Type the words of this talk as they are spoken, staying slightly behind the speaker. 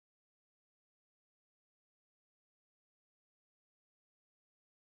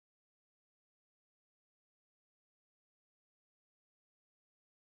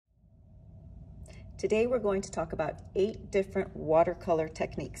Today we're going to talk about 8 different watercolor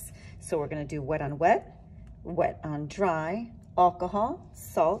techniques. So we're going to do wet on wet, wet on dry, alcohol,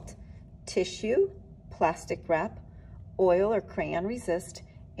 salt, tissue, plastic wrap, oil or crayon resist,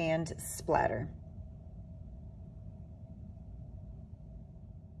 and splatter.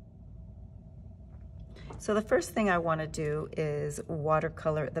 So the first thing I want to do is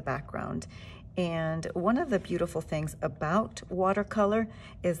watercolor the background. And one of the beautiful things about watercolor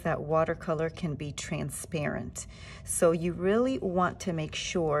is that watercolor can be transparent. So you really want to make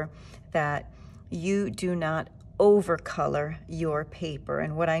sure that you do not overcolor your paper.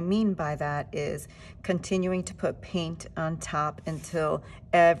 And what I mean by that is continuing to put paint on top until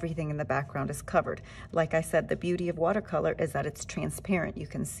everything in the background is covered. Like I said, the beauty of watercolor is that it's transparent. You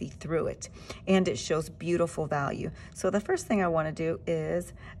can see through it and it shows beautiful value. So the first thing I want to do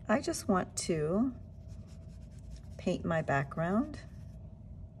is I just want to paint my background,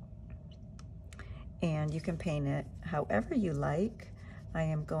 and you can paint it however you like. I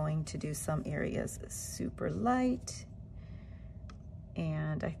am going to do some areas super light,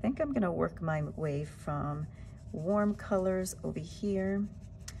 and I think I'm going to work my way from warm colors over here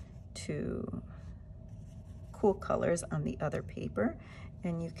to cool colors on the other paper.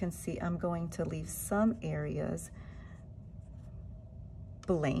 And you can see I'm going to leave some areas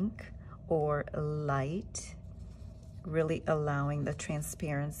blank or light, really allowing the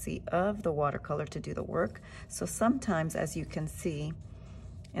transparency of the watercolor to do the work. So sometimes, as you can see,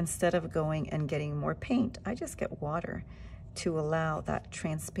 instead of going and getting more paint, I just get water to allow that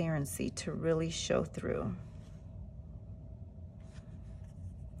transparency to really show through.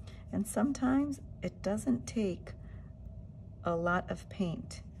 And sometimes it doesn't take a lot of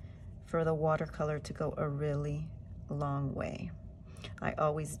paint for the watercolor to go a really long way. I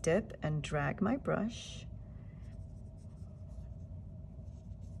always dip and drag my brush.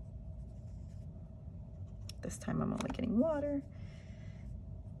 This time I'm only getting water.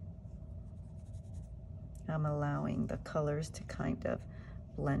 I'm allowing the colors to kind of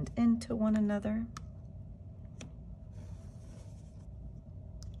blend into one another.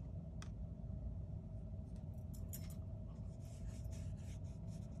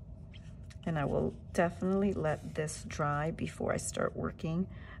 And I will definitely let this dry before I start working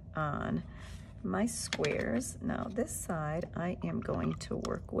on my squares. Now this side, I am going to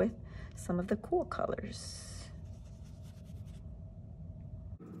work with some of the cool colors.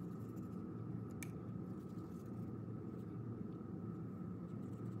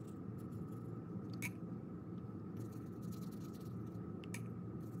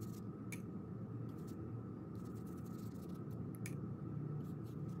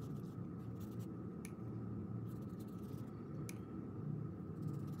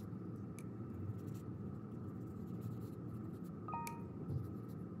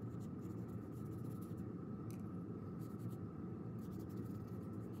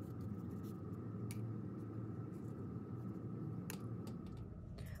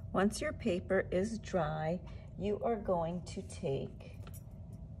 Once your paper is dry, you are going to take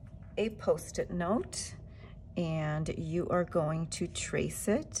a Post-it note and you are going to trace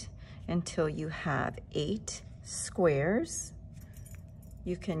it until you have 8 squares.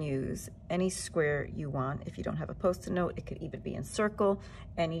 You can use any square you want. If you don't have a Post-it note, it could even be in circle,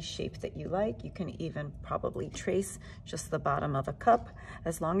 any shape that you like. You can even probably trace just the bottom of a cup,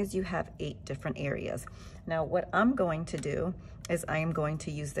 as long as you have 8 different areas. Now, what I'm going to do is I am going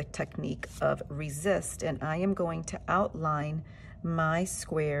to use the technique of resist, and I am going to outline my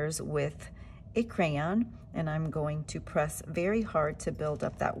squares with a crayon, and I'm going to press very hard to build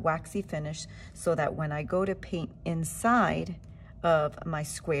up that waxy finish so that when I go to paint inside of my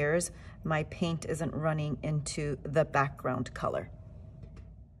squares, my paint isn't running into the background color.